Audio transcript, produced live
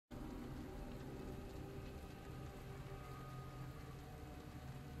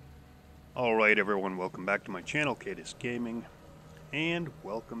Alright everyone, welcome back to my channel, Cadis Gaming, and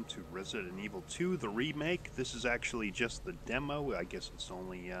welcome to Resident Evil 2, the remake. This is actually just the demo. I guess it's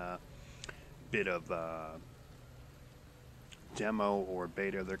only a bit of demo or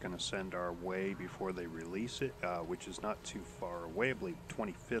beta they're going to send our way before they release it, which is not too far away. I believe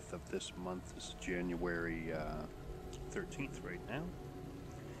 25th of this month is January 13th right now.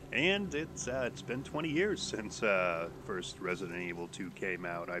 And it's been 20 years since first Resident Evil 2 came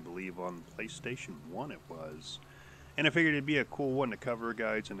out, I believe on PlayStation 1 it was. And I figured it'd be a cool one to cover,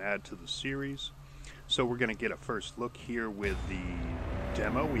 guys, and add to the series. So we're going to get a first look here with the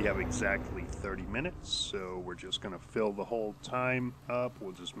demo. We have exactly 30 minutes, so we're just going to fill the whole time up.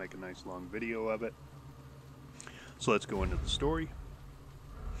 We'll just make a nice long video of it. So let's go into the story.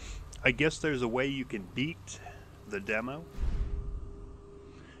 I guess there's a way you can beat the demo.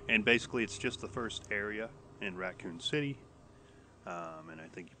 And basically it's just the first area in Raccoon City, and I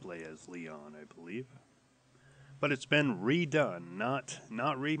think you play as Leon, I believe. But it's been redone, not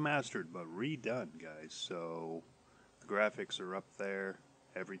remastered, but redone, guys. So the graphics are up there,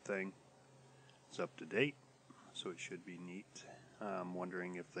 everything is up to date, so it should be neat. I'm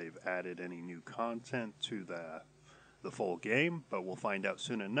wondering if they've added any new content to the full game, but we'll find out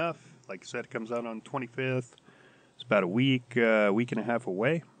soon enough. Like I said, it comes out on 25th. It's about a week and a half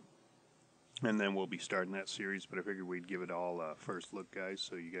away. And then we'll be starting that series, but I figured we'd give it all a first look, guys,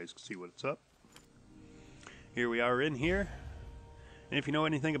 so you guys can see what's up. Here we are in here. And if you know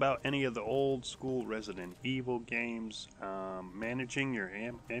anything about any of the old school Resident Evil games, managing your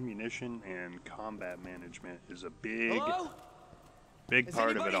ammunition and combat management is a big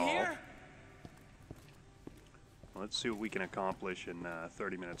part of it all. Here? Let's see what we can accomplish in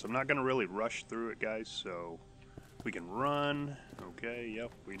 30 minutes. I'm not going to really rush through it, guys, so we can run. Okay,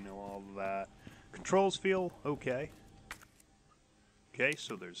 yep, we know all of that. Controls feel okay. Okay,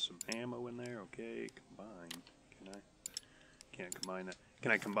 so there's some ammo in there. Okay, combine. Can I? Can't combine that.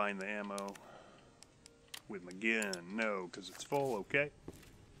 Can I combine the ammo with my gun? No, because it's full. Okay.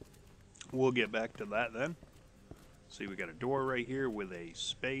 We'll get back to that then. See, we got a door right here with a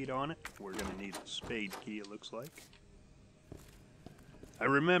spade on it. We're going to need the spade key, it looks like. I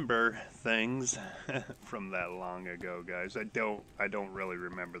remember things from that long ago, guys. I don't really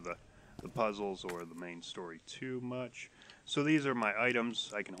remember the puzzles or the main story too much. So these are my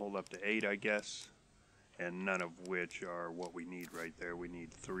items. I can hold up to 8, I guess, and none of which are what we need right there. We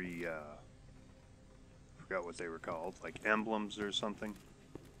need 3, I forgot what they were called, like emblems or something.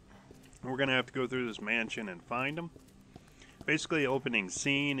 We're gonna have to go through this mansion and find them. Basically, the opening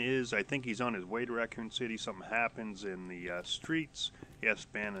scene is, I think he's on his way to Raccoon City. Something happens in the streets. He has to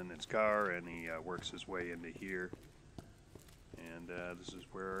abandon his car, and he works his way into here. And this is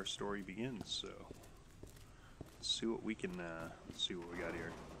where our story begins. So let's see what we can. Let's see what we got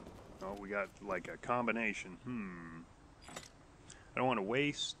here. Oh, we got like a combination. I don't want to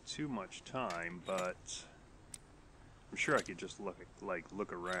waste too much time, but I'm sure I could just look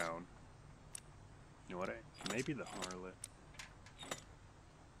around. You know what? Maybe the harlot.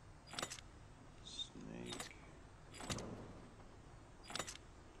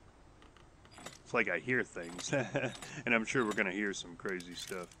 It's like I hear things, and I'm sure we're going to hear some crazy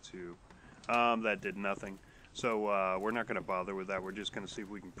stuff too. That did nothing. So we're not going to bother with that. We're just going to see if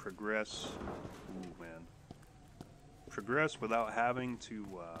we can progress. Ooh, man. Progress without having to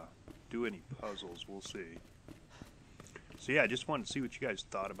do any puzzles. We'll see. So yeah, I just wanted to see what you guys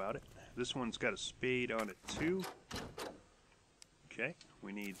thought about it. This one's got a spade on it too. Okay,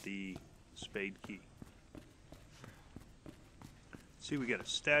 we need the spade key. See, we got a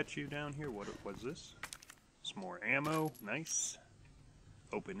statue down here. What was this? Some more ammo. Nice.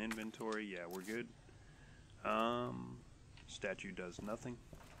 Open inventory. Yeah, we're good. Statue does nothing.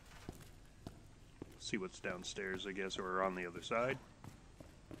 See what's downstairs, I guess, or on the other side.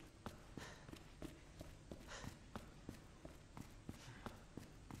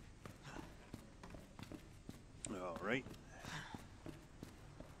 Alright.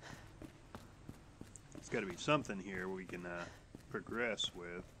 There's got to be something here we can progress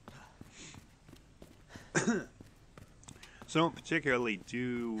with. So I don't particularly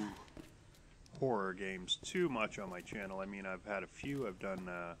do horror games too much on my channel. I mean, I've had a few. I've done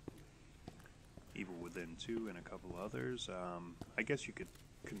Evil Within 2 and a couple others. I guess you could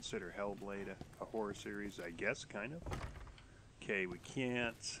consider Hellblade a horror series, I guess, kind of. Okay, we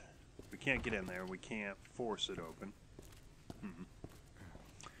can't get in there. We can't force it open.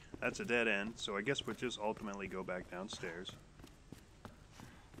 That's a dead end, so I guess we'll just ultimately go back downstairs.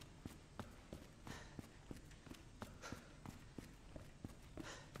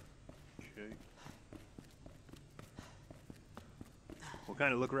 Okay.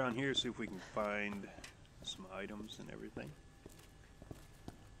 kind of look around here, see if we can find some items and everything.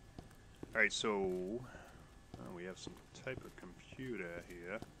 Alright, so we have some type of computer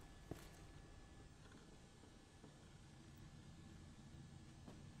here.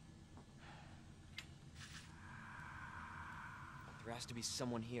 There has to be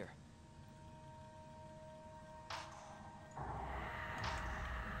someone here.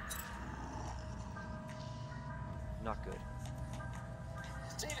 Not good.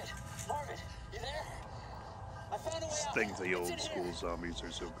 David, Marvin, you there? I found a way out. Things the It's in old school here. zombies are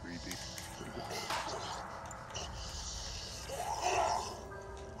so creepy.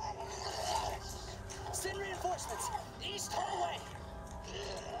 Send reinforcements. East hallway.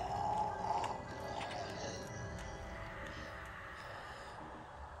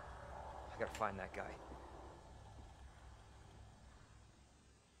 I gotta find that guy.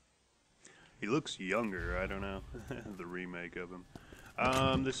 He looks younger, I don't know. The remake of him.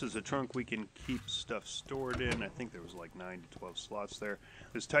 This is a trunk we can keep stuff stored in. I think there was like 9 to 12 slots there.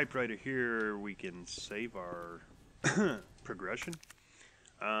 This typewriter here, we can save our progression.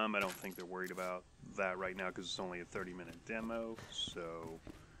 I don't think they're worried about that right now because it's only a 30-minute demo. So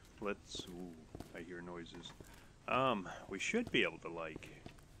let's... Ooh, I hear noises. We should be able to, like,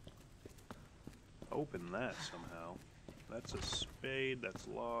 open that somehow. That's a spade, that's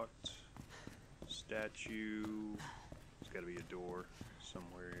locked. Statue. There's got to be a door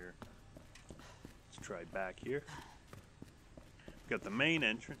somewhere here. Let's try back here. Got the main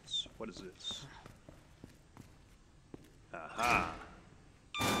entrance. What is this? Aha!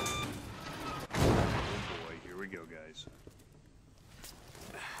 Oh boy, here we go, guys.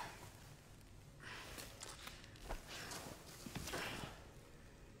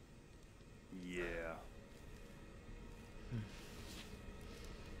 Yeah.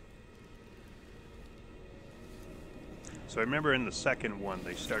 So I remember in the second one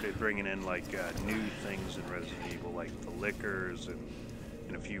they started bringing in like new things in Resident Evil, like the liquors and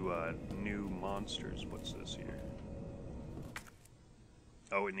a few new monsters. What's this here?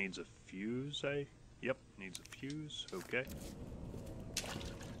 Oh, it needs a fuse, eh? Yep, needs a fuse. Okay.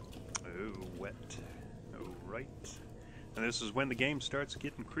 Oh, wet. Oh, right. And this is when the game starts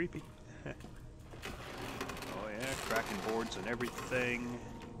getting creepy. Oh yeah, cracking boards and everything.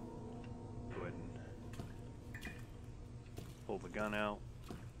 Go ahead and pull the gun out.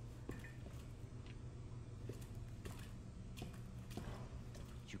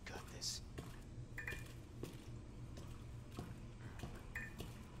 You got this.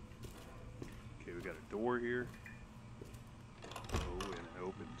 Okay, we got a door here. Oh, and it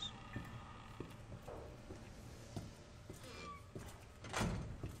opens.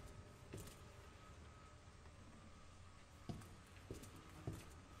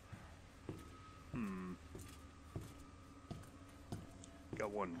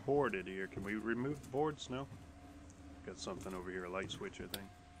 Got one boarded here. Can we remove the boards? No. Got something over here, a light switch, I think.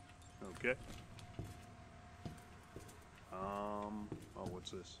 Okay. Oh, what's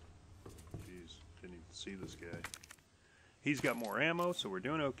this? Jeez, didn't even see this guy. He's got more ammo, so we're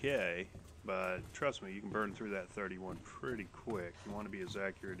doing okay. But trust me, you can burn through that 31 pretty quick. You want to be as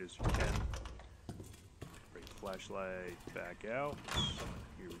accurate as you can. Break the flashlight back out.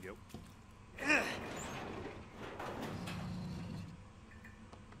 Here we go. Okay.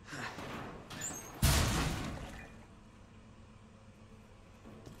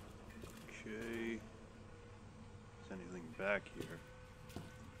 Is anything back here?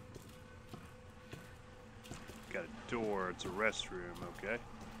 Got a door. It's a restroom. Okay.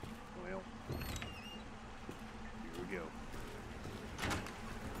 Well, here we go.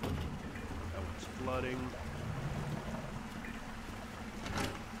 That one's flooding.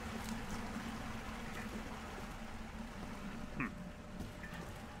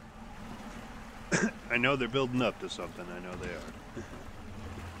 I know they're building up to something. I know they are.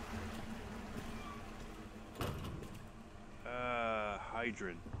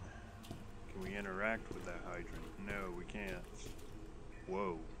 Hydrant. Can we interact with that hydrant? No, we can't.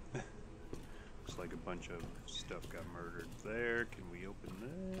 Whoa. Looks like a bunch of stuff got murdered there. Can we open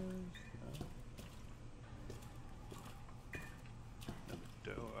this? No. Another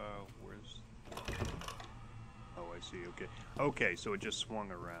door. Where's... Oh, I see. Okay. Okay, so it just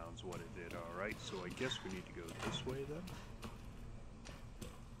swung around is what it did. Alright, so I guess we need to go this way then.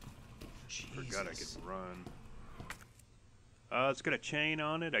 Jesus. Forgot I could run. It's got a chain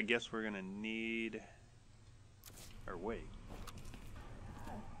on it. I guess we're gonna need... Or wait.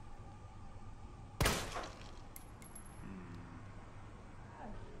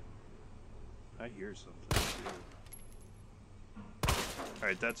 I hear something too.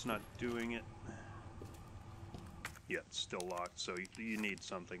 Alright, that's not doing it. Yeah, it's still locked, so you need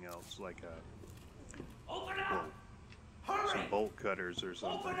something else, like a Open well, up! Hurry! some bolt cutters or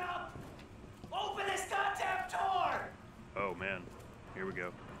something. Open up! Open this goddamn door! Oh man, here we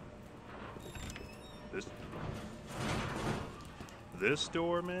go. This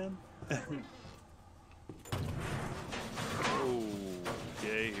door, man.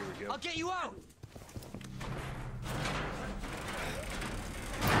 Okay, here we go. I'll get you out!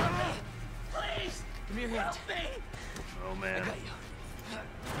 Please! Give me your hand. Help me! Oh man. I got you.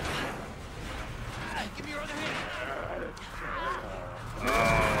 Give me your other hand. Oh,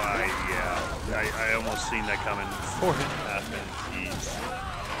 yeah. I almost seen that coming before it happened. Jeez.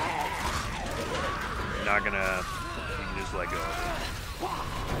 Not gonna. You can just let go of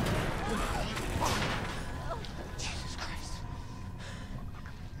it. Jesus Christ.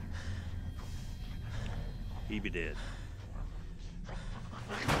 He be dead.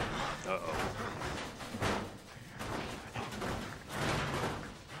 Uh-oh.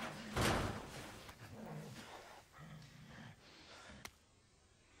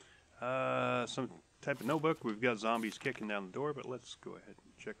 Some type of notebook. We've got zombies kicking down the door, but let's go ahead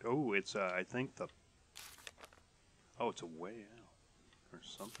and check. Oh, it's, I think the... Oh, it's a way out. Or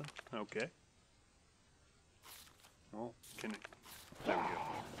something. Okay. Well, can it... There we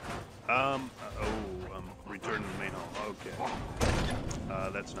go. Return to the main hall. Okay.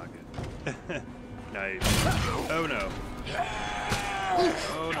 That's not good. Nice. Oh, no.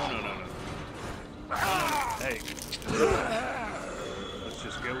 Oh, no. Hey. Let's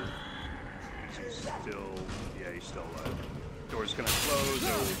just go. He's still... Yeah, he's still alive. Door's gonna close.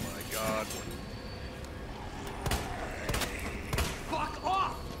 Oh, my God. Fuck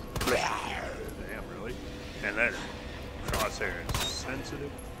off! Damn, really? And that crosshair is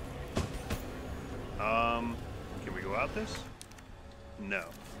sensitive. Can we go out this? No.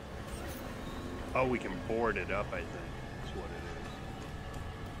 Oh, we can board it up, I think. That's what it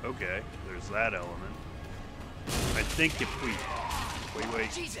is. Okay, there's that element. I think if we...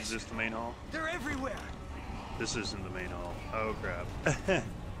 Wait. Jesus. Is this the main hall? They're everywhere! This isn't the main hall. Oh, crap.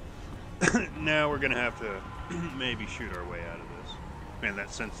 Now we're gonna have to maybe shoot our way out of this. Man,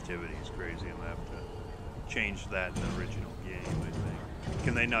 that sensitivity is crazy. I'm gonna have to change that in the original game, I think.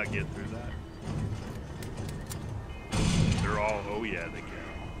 Can they not get through that? They're all... Oh, yeah, they can.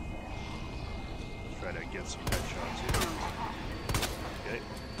 Let's try to get some headshots here. Okay.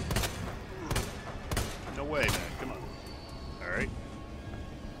 No way, man. Come on. Alright.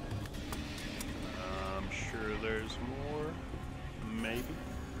 I'm sure there's more. Maybe.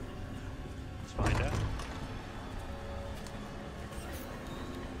 Let's find out.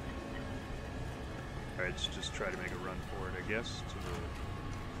 Alright, let's just try to make a run for it, I guess. To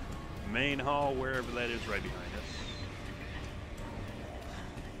the main hall, wherever that is, right behind us.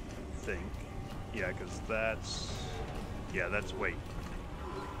 I think. Yeah, because that's... Yeah, that's... Wait.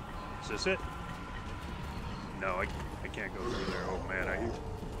 Is this it? No, I can't go through there. Oh, man,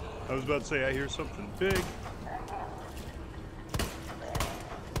 I was about to say I hear something big.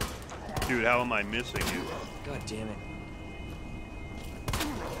 Dude, how am I missing you? God damn it.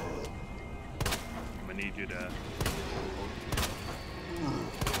 I'm gonna need you to...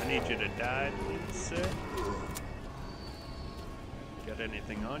 I need you to die, please, sir. Got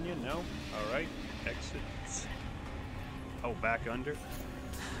anything on you? No? Alright. Exit. Oh, back under?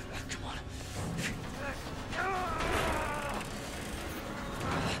 Come on.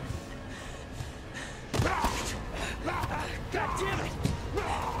 God damn it!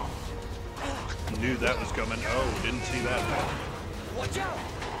 Knew that was coming. Oh, didn't see that. Watch out!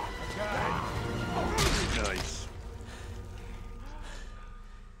 Nice.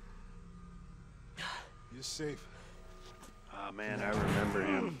 You're safe. Ah, man, I remember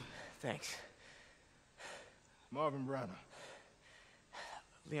him. Thanks. Marvin Branagh.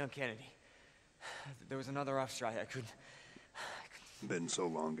 Leon Kennedy. There was another off strike. I couldn't... Been so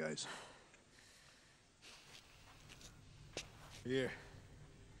long, guys. Here.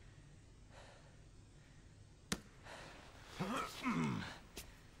 I'm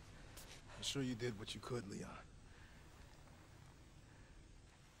sure you did what you could, Leon.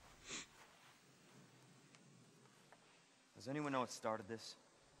 Does anyone know what started this?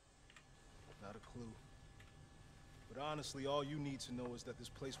 Not a clue. But honestly, all you need to know is that this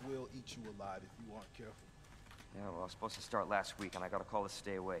place will eat you alive if you aren't careful. Yeah, well, I was supposed to start last week, and I got a call to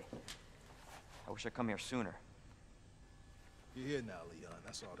stay away. I wish I'd come here sooner. You're here now, Leon.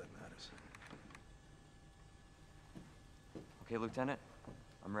 That's all that matters. Okay, Lieutenant?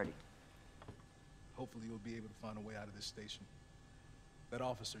 I'm ready. Hopefully you'll be able to find a way out of this station. That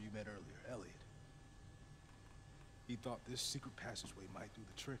officer you met earlier, Elliot. He thought this secret passageway might do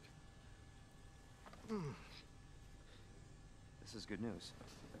the trick. This is good news.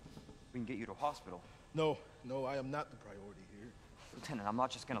 We can get you to a hospital. No, I am not the priority here. Lieutenant, I'm not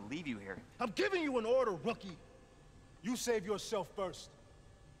just gonna leave you here. I'm giving you an order, rookie. You save yourself first.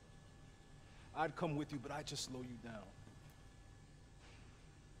 I'd come with you, but I'd just slow you down.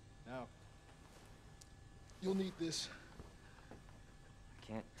 Now, you'll need this. I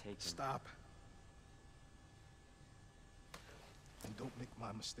can't take him. Stop. And don't make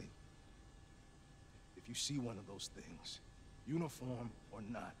my mistake. If you see one of those things, uniform or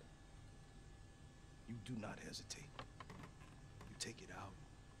not, you do not hesitate. You take it out,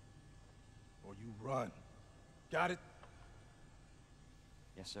 or you run. Got it?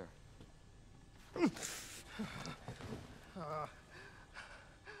 Yes, sir.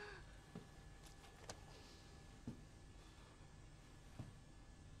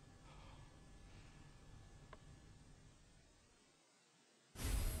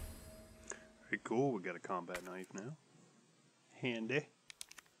 Very cool. We got a combat knife now. Handy.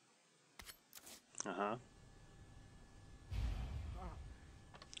 Uh-huh.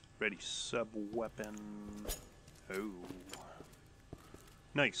 Ready sub-weapon. Oh.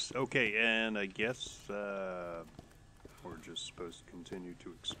 Nice. Okay, and I guess we're just supposed to continue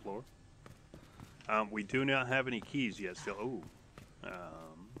to explore. We do not have any keys yet still. Oh.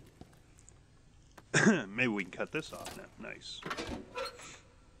 Maybe we can cut this off now. Nice.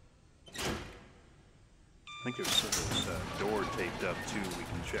 I think there's a door taped up too we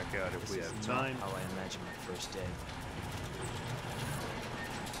can check out if we have time. How I imagine my first day.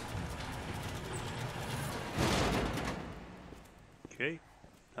 Okay.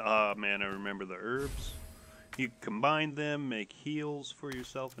 Ah, man, I remember the herbs. You combine them, make heals for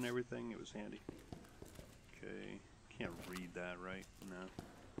yourself and everything. It was handy. Okay. Can't read that, right? No.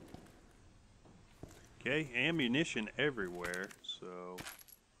 Okay, ammunition everywhere, so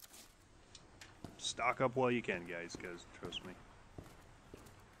stock up while you can, guys, because trust me,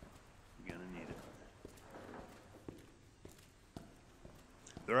 you're gonna need it.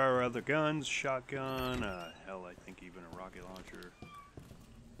 There are other guns, shotgun, hell, I think even a rocket launcher,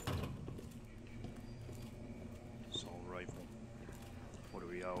 assault rifle. What do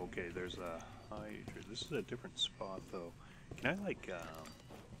we? Oh, okay, there's a Hydra. This is a different spot, though. Can I like?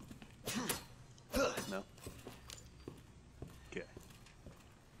 No. Okay.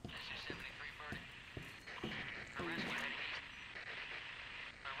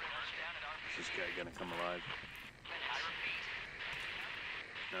 Is this guy gonna come alive?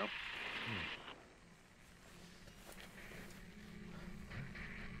 No?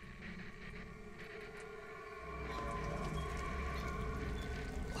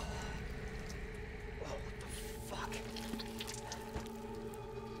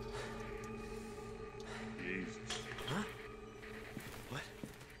 Jesus. Huh? What?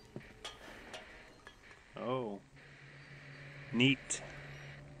 Oh. Neat.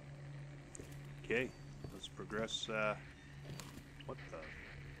 Okay, let's progress, what the?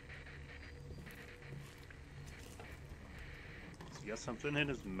 Has he got something in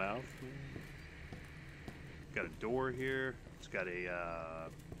his mouth? Got a door here. It's got a,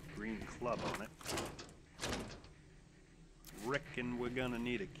 green club on it. Reckon we're gonna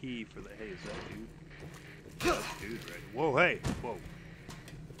need a key for the, hey, is that dude? That's dude, right? Whoa, hey! Whoa.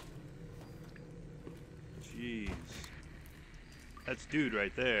 Jeez. That's dude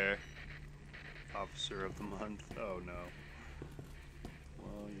right there. Officer of the month. Oh no.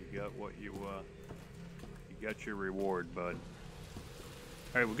 Well, you got what you got your reward, bud.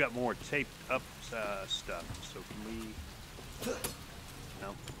 Alright, we got more taped up stuff. So can we...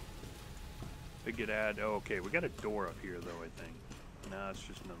 No. We could add... Oh, okay, we got a door up here, though, I think. No, it's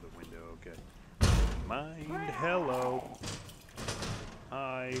just another window. Okay. Mind. Hello.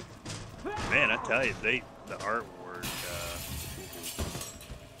 Hi. Man, I tell you, the artwork,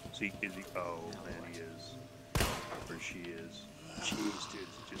 is he, oh, man, he is. Or she is. Jeez, dude,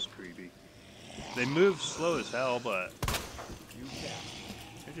 it's just creepy. They move slow as hell, but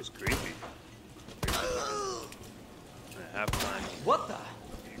they're just creepy. Half time. What the?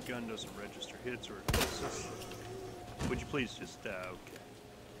 Your gun doesn't register hits or misses. Would you please just, okay.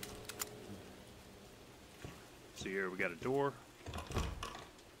 So here we got a door.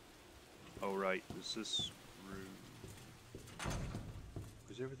 Oh, right, is this room?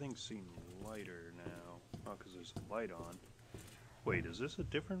 Does everything seem lighter now? Oh, because there's a light on. Wait, is this a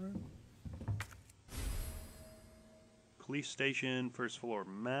different room? Police station, first floor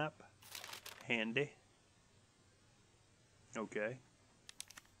map. Handy. Okay.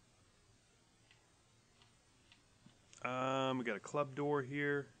 We got a club door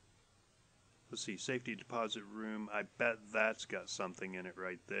here. Let's see, safety deposit room. I bet that's got something in it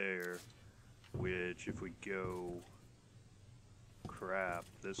right there. Which, if we go crap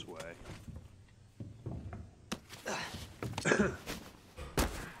this way.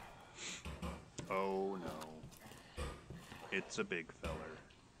 Oh no. It's a big feller.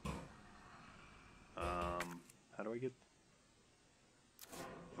 How do I get...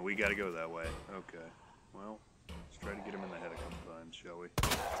 Oh, we gotta go that way. Okay. Well, let's try to get him in the head a couple times, shall we?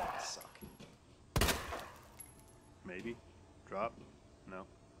 Suck. Maybe? Drop? No.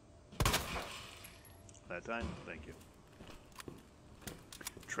 That time? Thank you.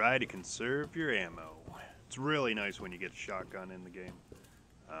 Try to conserve your ammo. It's really nice when you get a shotgun in the game.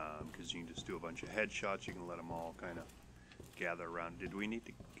 Because you can just do a bunch of headshots. You can let them all kind of gather around. Did we need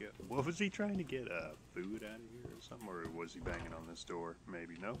to get... What was he trying to get? Food out of here or something? Or was he banging on this door?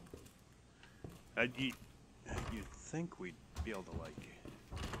 Maybe. No? You'd think we'd be able to, like...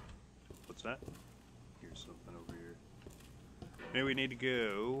 What's that? Here's something over here. Maybe we need to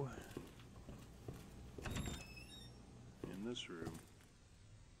go... in this room.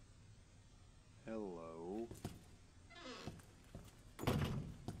 Hello.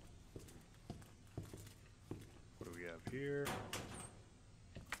 What do we have here?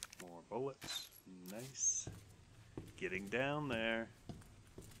 More bullets. Nice. Getting down there.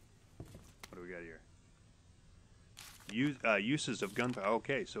 What do we got here? Uses of gunpowder.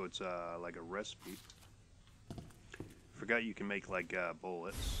 Okay, so it's like a recipe. Forgot you can make like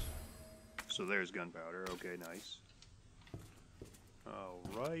bullets. So there's gunpowder. Okay, nice. All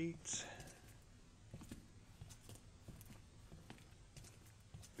right.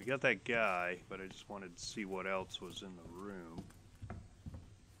 We got that guy, but I just wanted to see what else was in the room.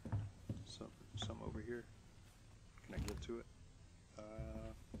 Some over here. Can I get to it?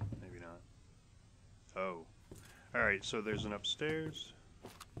 Maybe not. Oh. Alright, so there's an upstairs.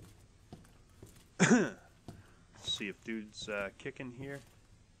 Let's see if dude's kicking here.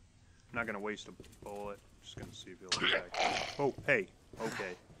 I'm not gonna waste a bullet. Just gonna see if he'll attack. Oh, hey.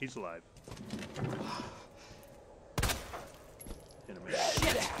 Okay, he's alive. In a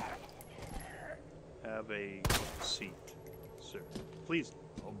minute. Have a seat, sir. Please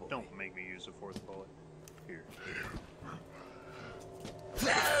don't make me use a fourth bullet. Here.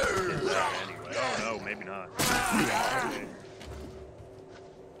 Anyway. Oh no, maybe not. Okay.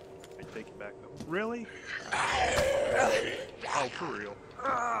 I take it back up. Really? Oh, for real.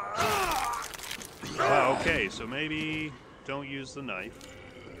 Wow, okay, so maybe don't use the knife.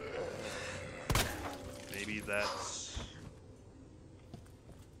 Maybe that's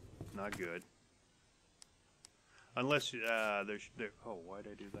not good. Unless there's oh, why'd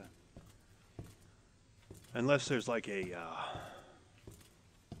I do that? Unless there's like a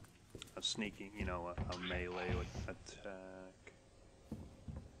sneaking, you know, a melee attack.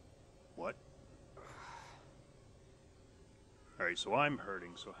 What? All right, so I'm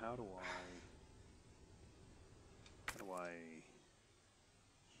hurting. So how do I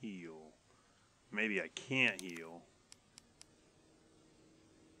heal? Maybe I can't heal.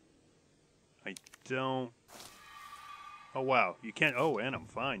 I don't. Oh wow, you can't. Oh, and I'm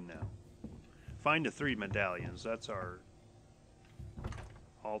fine now. Find the 3 medallions. That's our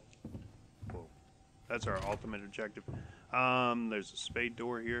That's our ultimate objective. There's a spade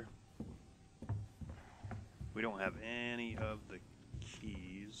door here. We don't have any of the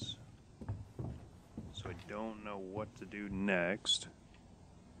keys, so I don't know what to do next.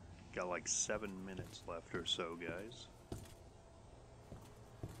 Got like 7 minutes left or so, guys.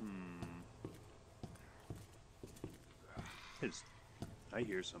 I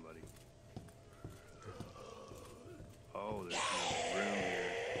hear somebody. Oh, there's no room here.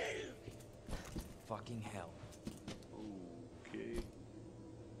 Fucking hell.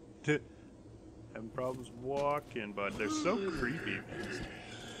 Okay. Having problems walking, but they're so creepy.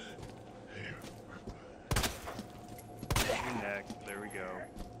 Neck. There we go.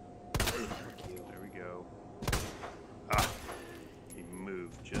 There we go. Ah. He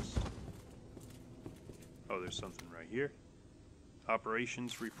moved just. Oh, there's something right here.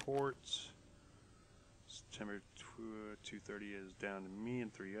 Operations reports. September 2:30 is down to me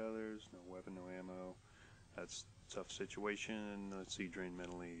and 3 others. No weapon, no ammo. That's a tough situation. Let's see, drained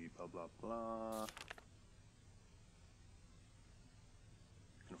mentally, blah, blah, blah.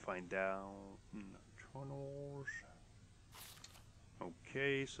 Gonna find down tunnels.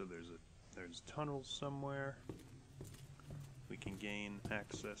 Okay, so there's tunnels somewhere we can gain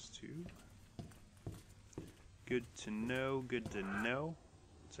access to. Good to know, good to know.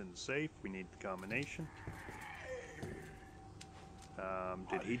 It's in the safe. We need the combination.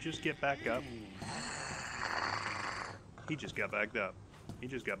 Did he just get back up? He just got back up. He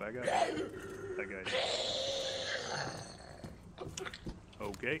just got back up. That guy.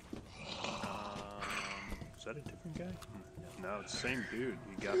 Okay. Is that a different guy? No, it's the same dude.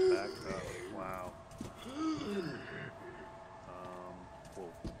 He got back up. Wow. Whoa,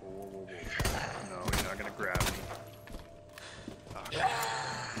 whoa, whoa, whoa, whoa. No, he's not gonna grab me. Oh,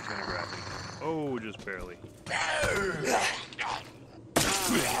 he's gonna grab me. Oh, just barely.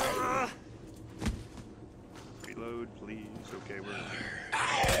 Reload, please. Okay, we're...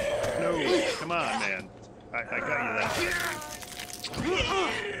 No, come on, man. I got you that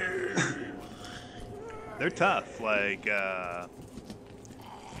time. They're tough, like, your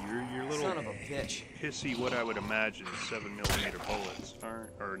little Son of a bitch. pissy, what I would imagine 7mm bullets aren't,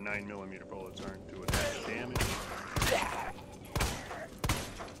 or 9mm bullets aren't doing that damage.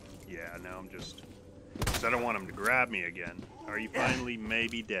 Yeah, now I'm just, because I don't want him to grab me again. Are you finally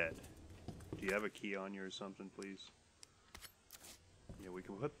maybe dead? Do you have a key on you or something, please? Yeah, we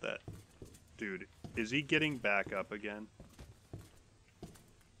can put that. Dude, is he getting back up again?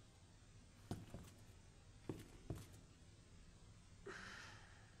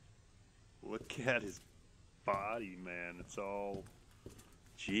 Look at his body, man. It's all...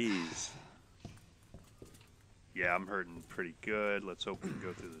 Jeez. Yeah, I'm hurting pretty good. Let's hope we can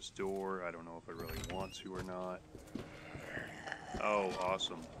go through this door. I don't know if I really want to or not. Oh,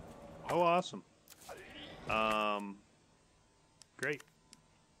 awesome. Oh, awesome. Great.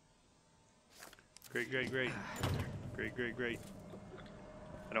 Great, great, great. Great, great, great.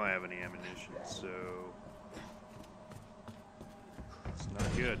 I don't have any ammunition, so... It's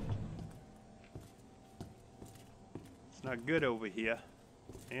not good. It's not good over here.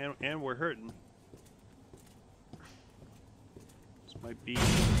 And we're hurting. This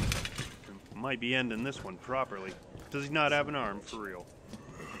might be ending this one properly. Does he not have an arm, for real?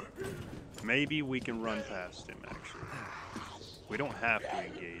 Maybe we can run past him, actually. We don't have to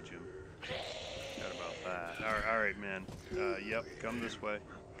engage him. Forgot about that. Alright, man. Yep, come this way.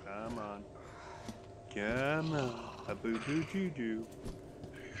 Come on. Come on. A boo-boo-doo-doo.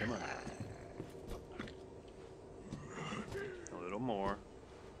 Come on. A little more.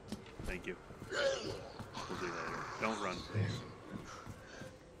 Thank you. We'll do later. Don't run, please.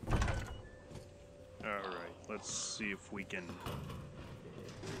 Alright, let's see if we can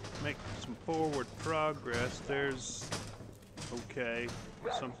make some forward progress. There's... Okay,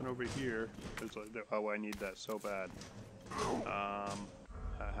 something over here. There's like, oh, I need that so bad. How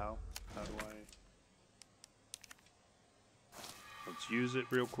do I... Let's use it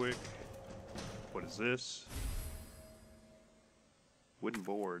real quick. What is this? Wooden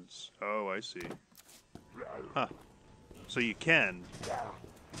boards. Oh, I see. Huh. So you can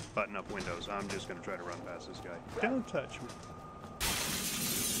button up windows. I'm just gonna try to run past this guy. Don't touch me.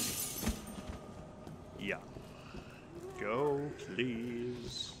 Yeah. Go,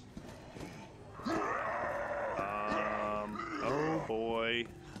 please. Oh boy.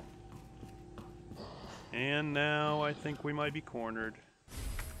 And now I think we might be cornered.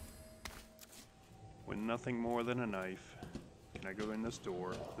 With nothing more than a knife. Can I go in this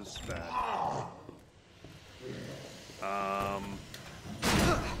door? This is bad.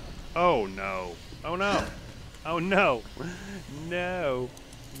 Oh no. Oh no. Oh no. No.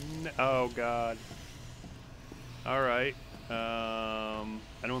 No. Oh god. Alright. I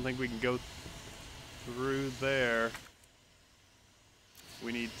don't think we can go through there.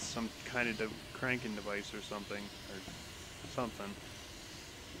 We need some kind of cranking device or something.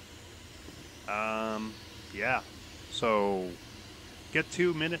 Yeah. So, get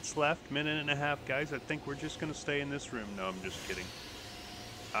 2 minutes left, minute and a half, guys. I think we're just gonna stay in this room. No, I'm just kidding.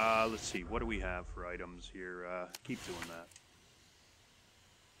 Let's see, what do we have for items here? Keep doing that.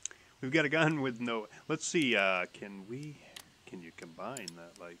 We've got a gun with no... Let's see, can you combine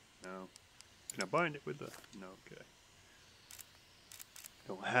that? Like, no. Can I bind it with the... No, okay.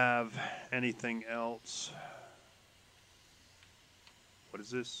 Don't have anything else. What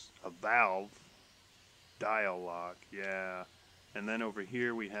is this? A valve. Dial lock, yeah. And then over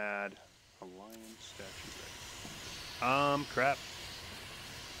here we had a lion statue. Crap.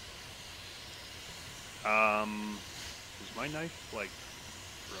 Is my knife like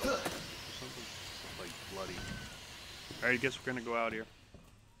broken or something? Like bloody. Alright, I guess we're gonna go out here.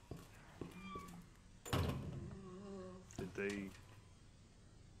 Did they...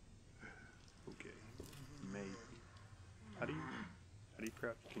 Okay. Maybe. How do you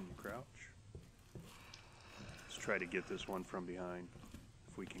crouch? Can you crouch? Let's try to get this one from behind.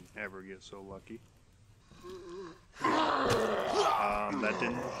 If we can ever get so lucky. That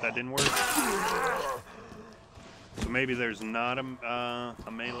didn't work. So maybe there's not a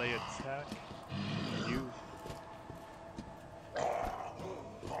melee attack.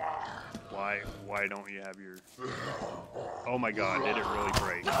 Why don't you have your... Oh my god, did it really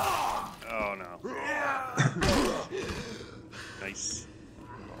break? Oh no.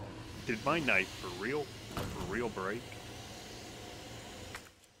 Did my knife for real break?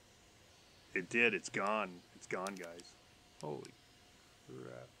 It did. It's gone. It's gone, guys. Holy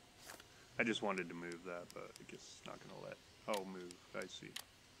crap. I just wanted to move that, but I guess it's not going to let... Oh, move. I see.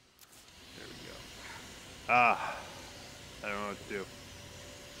 There we go. Ah. I don't know what to do.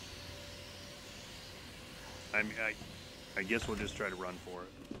 I guess we'll just try to run for it.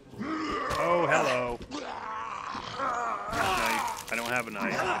 Oh, hello. Knife. I don't have a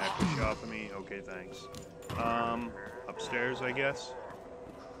knife. Can I push off of me? Okay, thanks. Upstairs, I guess.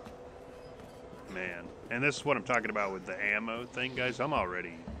 Man. And this is what I'm talking about with the ammo thing, guys. I'm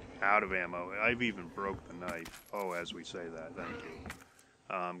already out of ammo. I've even broke the knife. Oh, as we say that. Thank you.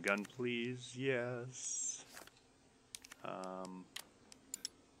 Gun, please. Yes.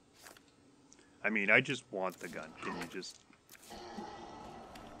 I mean, I just want the gun. Can you just...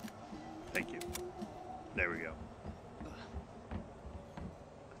 Thank you. There we go.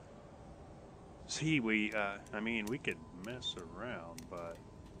 See, I mean, we could mess around, but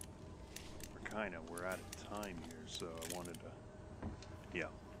we're out of time here, so I wanted to, yeah,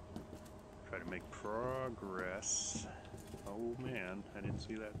 try to make progress. Oh man, I didn't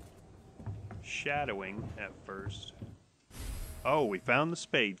see that shadowing at first. Oh, we found the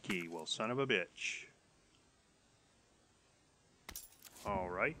spade key. Well, son of a bitch.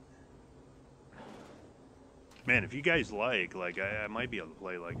 Alright. Man, if you guys like I might be able to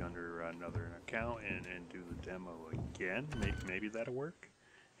play like under another account and do the demo again. Maybe that'll work.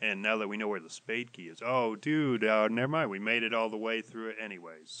 And now that we know where the spade key is. Oh, dude, never mind. We made it all the way through it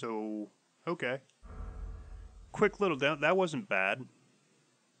anyway. So, okay. Quick little down. That wasn't bad.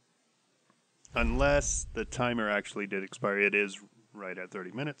 Unless the timer actually did expire. It is right at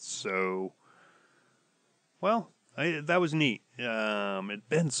 30 minutes. So, well, that was neat. It'd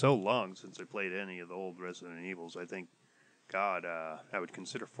been so long since I played any of the old Resident Evils. I think, God, I would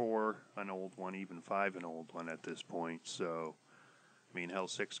consider 4 an old one, even 5 an old one at this point. So, I mean, hell,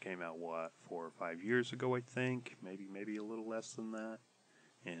 6 came out, what, 4 or 5 years ago, I think? Maybe a little less than that.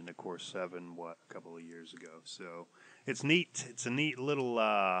 And, of course, 7, what, a couple of years ago. So, it's neat. It's a neat little,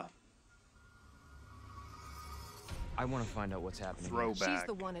 I want to find out what's happening. throwback. She's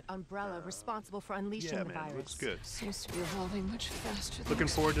the one at Umbrella responsible for unleashing Yeah, the man, virus. looks good. Seems to be evolving much faster than Looking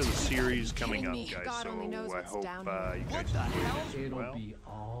forward to the series coming up, me? guys. God So only knows I what's hope down you here. guys enjoy it as well. Be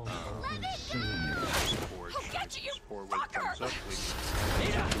all over soon. Support, get you, support with a thumbs up, please.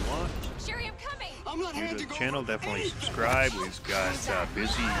 If you want. Sherry, I'm coming. I'm not New to handing the over channel, definitely subscribe. We've got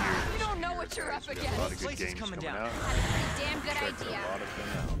busy years. You don't know what you're up We've got a lot of against. good Place is games coming coming down. out. Had a pretty damn good Check idea. a lot of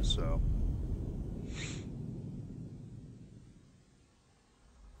them out. So.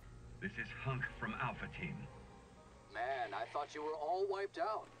 This is Hunk from Alpha Team. Man, I thought you were all wiped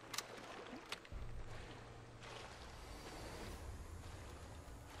out.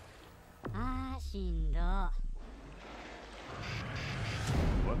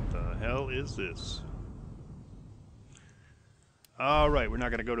 What the hell is this? Alright, we're not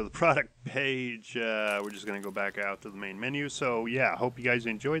going to go to the product page. We're just going to go back out to the main menu. So, yeah, hope you guys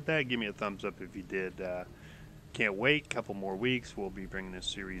enjoyed that. Give me a thumbs up if you did. Can't wait. Couple more weeks. We'll be bringing this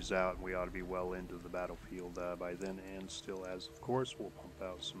series out, and we ought to be well into the battlefield by then. And still, as of course, we'll pump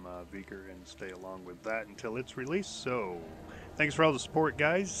out some Vigor and stay along with that until it's released. So, thanks for all the support,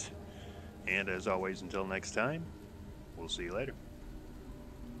 guys. And as always, until next time, we'll see you later.